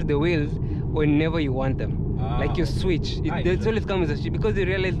power is sent to the wheels whenever you want them. Like you switch. It always comes as a switch, because you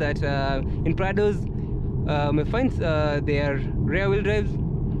realize that in Prados, my friends, they are rear-wheel drives,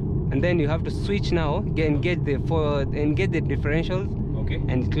 and then you have to switch now again, get the differentials. Okay.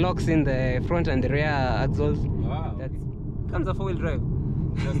 And it locks in the front and the rear axles. Wow. That comes a 4-wheel drive.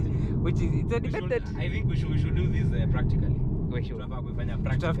 Which is, it's a debate that I think we should do this practically. We should.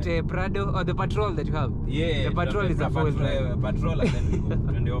 After a Prado or the Patrol that you have. Yeah. The Patrol is a 4-wheel drive. Patrol, and then we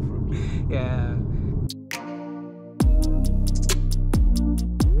go on the off-road. Yeah.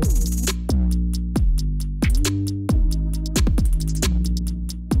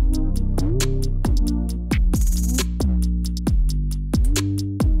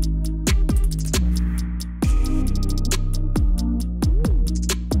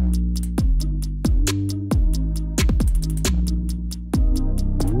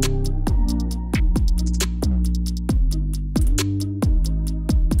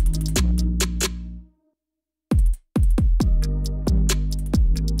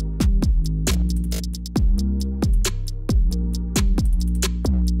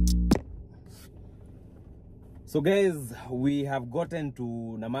 So guys, we have gotten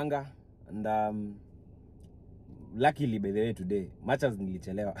to Namanga, and luckily by the way today, much as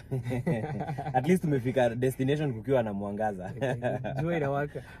nilichelewa, at least tumefika destination kukiwa na mwangaza. Jua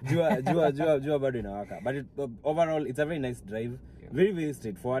inawaka. Jua bado inawaka. But overall, it's a very nice drive, very, very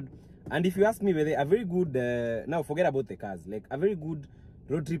straightforward. And if you ask me, a very good, now forget about the cars, like a very good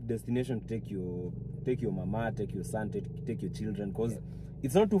road trip destination to take your mama, take your son, take your children, because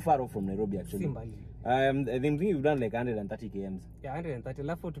it's not too far off from Nairobi actually. I think you've done like 130 kms. Yeah, 130.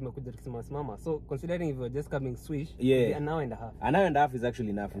 Alafu tumekuja tukisimama. So considering if you're just coming swish, yeah, an hour and a half. An hour and a half is actually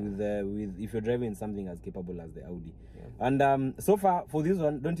enough with if you're driving something as capable as the Audi. Yeah. And so far for this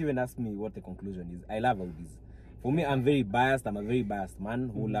one, don't even ask me what the conclusion is. I love Audis. For me, I'm very biased. I'm a very biased man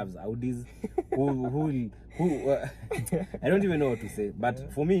who loves Audis. who I don't even know what to say.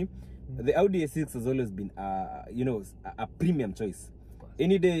 But for me, the Audi A6 has always been a premium choice.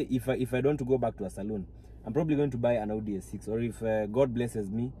 Any day, if I don't want to go back to a salon, I'm probably going to buy an Audi A6, or if God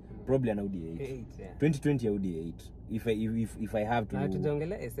blesses me, probably an Audi A8. Yeah. 2020 Audi A8. If I have to.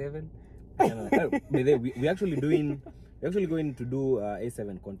 A7. We're actually going to do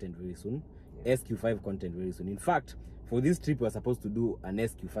A7 content very soon, SQ5 content very soon. In fact, for this trip, we're supposed to do an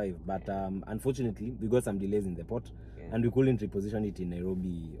SQ5, but unfortunately, we got some delays in the port, and we couldn't reposition it in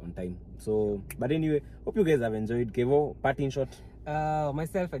Nairobi on time. So, but anyway, hope you guys have enjoyed. Kevo, parting shot.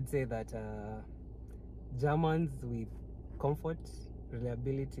 Myself, I'd say that Germans with comfort,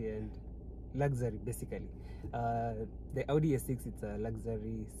 reliability, and luxury, basically. The Audi A6, it's a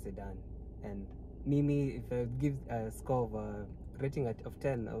luxury sedan, and Mimi, if I give a score of rating of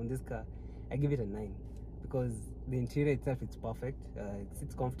 10 on this car, I give it a 9, because the interior itself is perfect.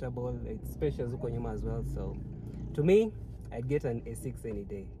 It's comfortable, it's spacious as well. So to me, I'd get an A6 any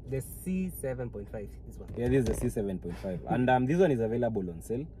day. The C7.5, this one. Yeah, this is the C7.5, and this one is available on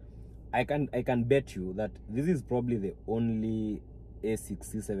sale. I can bet you that this is probably the only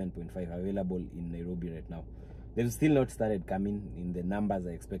A6 C7.5 available in Nairobi right now. They've still not started coming in the numbers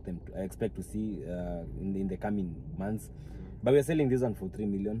I expect to see in the coming months. But we're selling this one for 3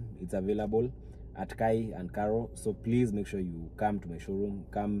 million. It's available at Kai and Caro. So please make sure you come to my showroom,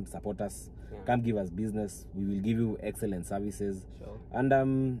 come support us, come give us business. We will give you excellent services. Sure.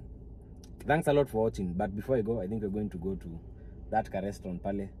 And thanks a lot for watching. But before I go, I think we're going to go to that restaurant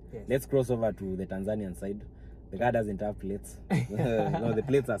Pale. Yes. Let's cross over to the Tanzanian side. The car doesn't have plates. No, the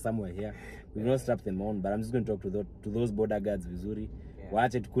plates are somewhere here. We've not strapped them on, but I'm just going to talk to those border guards vizuri.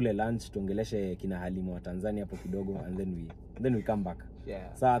 Waache tukule lunch, tuongeleshe kina Halimu wa Tanzania hapo kidogo, and then we come back.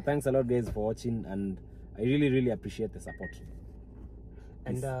 Yeah. So thanks a lot guys for watching, and I really appreciate the support.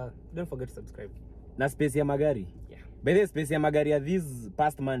 And don't forget to subscribe. Na space ya magari. Yeah. By the way, space ya magari this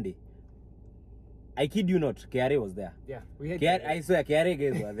past Monday, I kid you not, KRA was there. Yeah, we had I swear KRA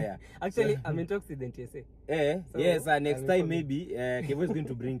guys were there. Actually, I'm in talks with the NTSA. So, yes, next time maybe Kevo is going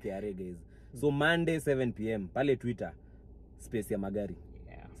to bring KRA guys. So Monday 7 p.m. pale Twitter, space ya magari.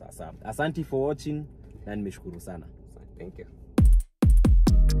 Yeah. Sasa, asante for watching na nimeshukuru sana. Thank you.